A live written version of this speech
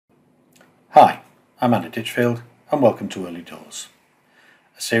Hi, I'm Andy Ditchfield and welcome to Early Doors,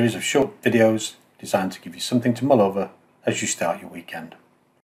 a series of short videos designed to give you something to mull over as you start your weekend.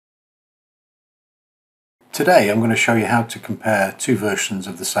 Today I'm going to show you how to compare two versions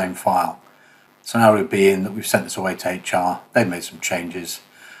of the same file. Scenario being that we've sent this away to HR, they've made some changes,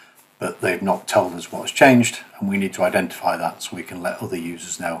 but they've not told us what has changed, and we need to identify that so we can let other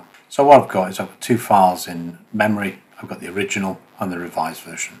users know. So what I've got is I've got two files in memory. I've got the original and the revised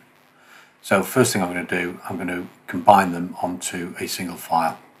version. So first thing I'm going to do, I'm going to combine them onto a single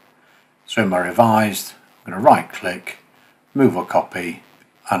file. So in my revised, I'm going to right click, move or copy,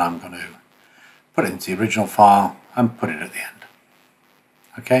 and I'm going to put it into the original file and put it at the end.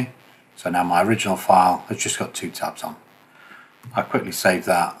 Okay, so now my original file has just got two tabs on. I quickly save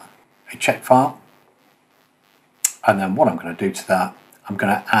that, a check file, and then what I'm going to do to that, I'm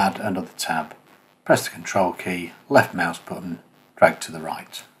going to add another tab. Press the control key, left mouse button, drag to the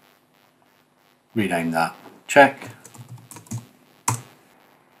right. Rename that check.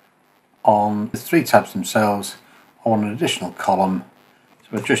 On the three tabs themselves, I want an additional column,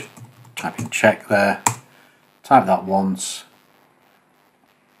 so I'll just type in check there, type that once,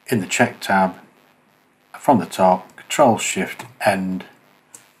 in the check tab, from the top, Control Shift End,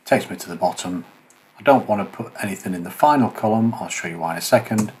 takes me to the bottom. I don't want to put anything in the final column, I'll show you why in a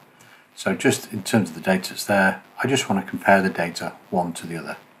second. So just in terms of the data that's there, I just want to compare the data one to the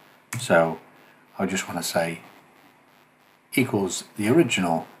other. So I just want to say equals the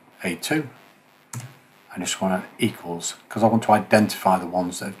original A2. I just want to equals, because I want to identify the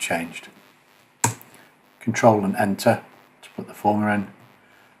ones that have changed. Control and enter to put the formula in.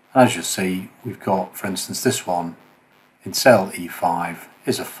 And as you'll see, we've got, for instance, this one in cell E5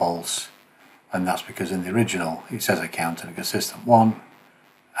 is a false, and that's because in the original it says accounting assistant 1,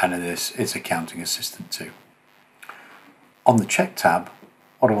 and in this it's accounting assistant 2. On the check tab,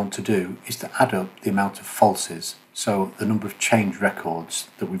 what I want to do is to add up the amount of falses, so the number of change records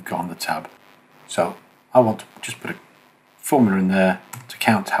that we've got on the tab. So I want to just put a formula in there to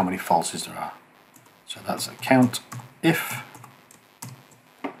count how many falses there are. So that's a count if,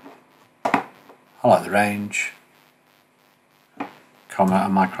 highlight the range, comma,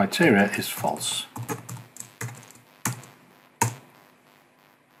 and my criteria is false.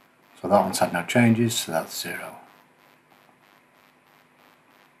 So that one's had no changes, so that's 0.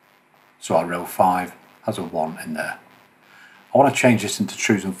 So our row 5 has a 1 in there. I want to change this into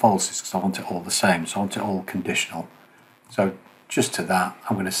trues and falses because I want it all the same, so I want it all conditional. So just to that,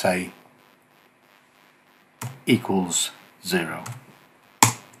 I'm going to say equals 0.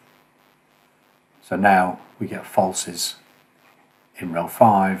 So now we get falses in row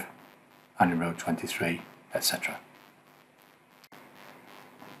 5 and in row 23, etc.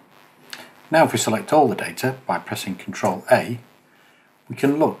 Now if we select all the data by pressing Ctrl A, we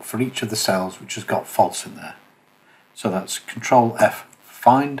can look for each of the cells which has got false in there. So that's Control F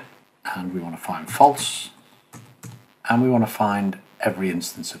find, and we want to find false, and we want to find every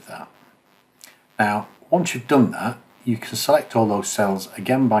instance of that. Now once you've done that, you can select all those cells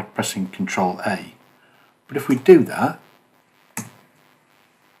again by pressing Control A. But if we do that,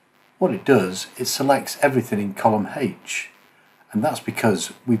 what it does, it selects everything in column H, and that's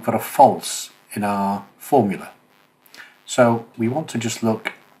because we've got a false in our formula. So we want to just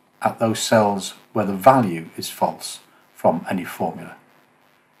look at those cells where the value is false from any formula.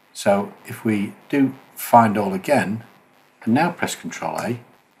 So if we do find all again, and now press Ctrl A,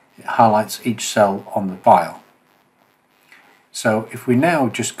 it highlights each cell on the file. So if we now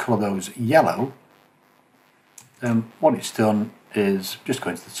just colour those yellow, then what it's done is just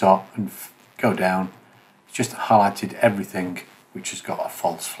go to the top and go down. It's just highlighted everything which has got a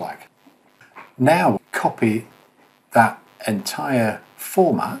false flag. Now copy that entire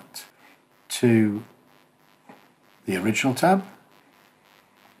format to the original tab,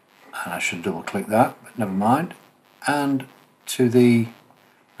 and I should double click that, but never mind, and to the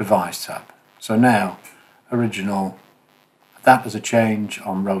revised tab. So now original, that does a change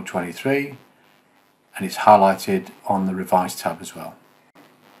on row 23, and it's highlighted on the revised tab as well.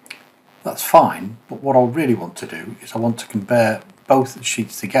 That's fine, but what I really want to do is I want to compare both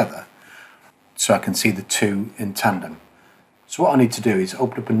sheets together so I can see the two in tandem. So what I need to do is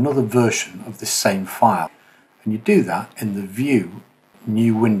open up another version of this same file, and you do that in the View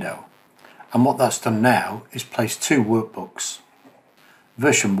New window. And what that's done now is place two workbooks,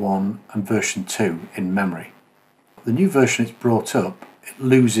 version 1 and version 2, in memory. The new version it's brought up, it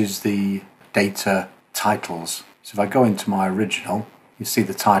loses the data titles. So if I go into my original, you see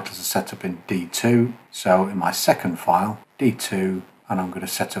the titles are set up in D2. So in my second file, D2, and I'm going to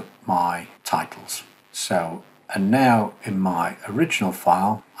set up my titles. So, and now in my original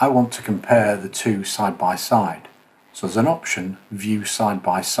file, I want to compare the two side by side. So there's an option, View Side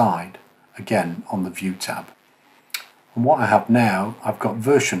by Side, again on the View tab. And what I have now, I've got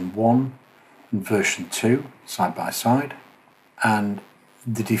version 1 and version 2 side by side, and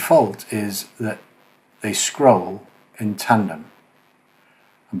the default is that they scroll in tandem.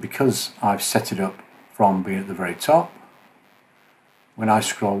 And because I've set it up from being at the very top, when I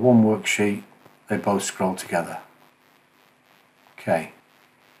scroll one worksheet, they both scroll together. Okay.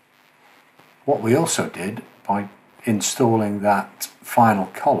 What we also did by installing that final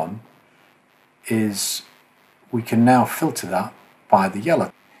column is we can now filter that by the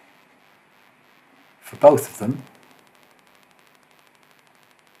yellow. For both of them,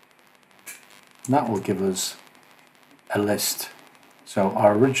 and that will give us a list. So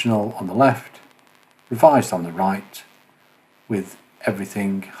our original on the left, revised on the right, with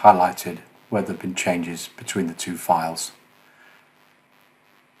everything highlighted where there have been changes between the two files.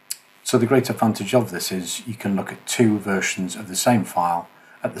 So the great advantage of this is you can look at two versions of the same file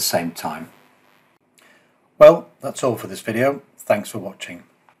at the same time. Well, that's all for this video. Thanks for watching.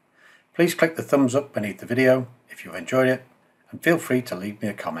 Please click the thumbs up beneath the video if you've enjoyed it, and feel free to leave me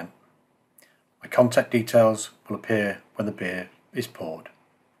a comment. My contact details will appear when the beer is poured.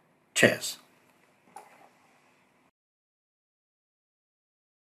 Cheers.